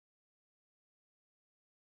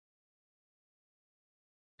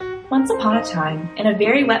Once upon a time, in a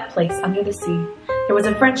very wet place under the sea, there was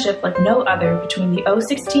a friendship like no other between the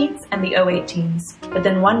O16s and the O18s. But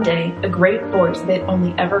then one day, a great force they'd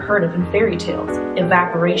only ever heard of in fairy tales,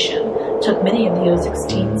 evaporation, took many of the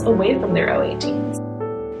O16s away from their O18s.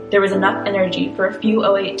 There was enough energy for a few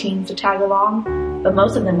O18s to tag along, but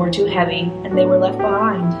most of them were too heavy, and they were left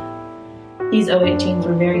behind. These O18s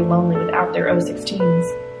were very lonely without their O16s.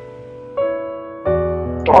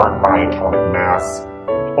 Darn my atomic mass.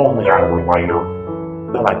 If only I were lighter.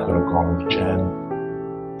 Then I could have gone with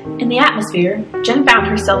Jen. In the atmosphere, Jen found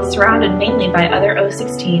herself surrounded mainly by other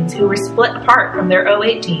O16s who were split apart from their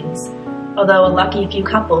O18s, although a lucky few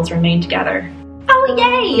couples remained together. Oh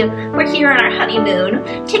yay! We're here on our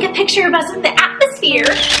honeymoon. Take a picture of us in the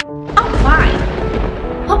atmosphere. Oh my!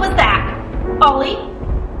 What was that? Ollie?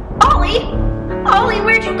 Ollie! Ollie,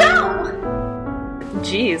 where'd you go?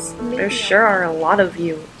 Geez, there sure are a lot of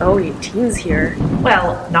you O18s here.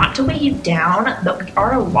 Well, not to weigh you down, but we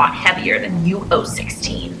are a lot heavier than you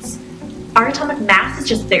O16s. Our atomic mass is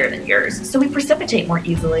just bigger than yours, so we precipitate more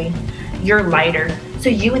easily. You're lighter, so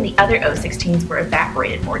you and the other O16s were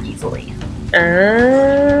evaporated more easily. Oh.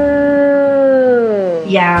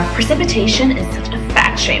 Yeah, precipitation is such a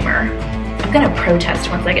fat shamer. I'm gonna protest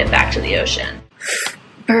once I get back to the ocean.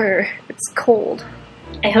 Brr, it's cold.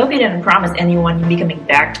 I hope you didn't promise anyone you'd be coming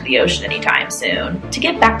back to the ocean anytime soon. To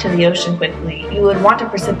get back to the ocean quickly, you would want to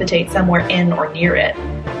precipitate somewhere in or near it.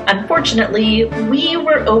 Unfortunately, we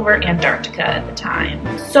were over Antarctica at the time,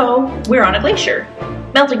 so we're on a glacier.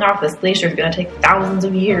 Melting off this glacier is going to take thousands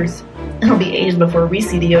of years. It'll be ages before we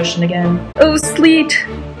see the ocean again. Oh, sleet!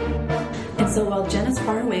 And so while Jen is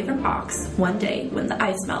far away from Ox, one day, when the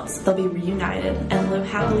ice melts, they'll be reunited and live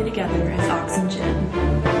happily together as Ox and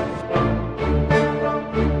Jen.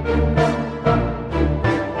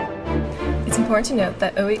 It's important to note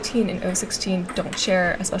that O18 and O16 don't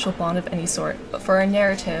share a special bond of any sort, but for our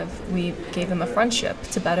narrative, we gave them a friendship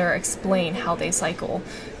to better explain how they cycle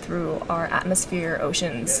through our atmosphere,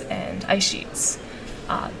 oceans, and ice sheets.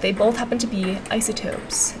 They both happen to be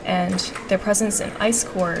isotopes, and their presence in ice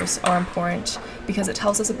cores are important because it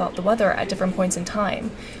tells us about the weather at different points in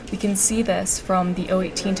time. We can see this from the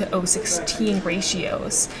O18 to O16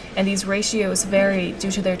 ratios, and these ratios vary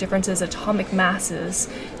due to their differences in atomic masses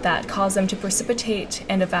that cause them to precipitate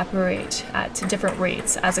and evaporate at different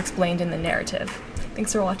rates as explained in the narrative.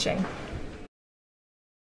 Thanks for watching.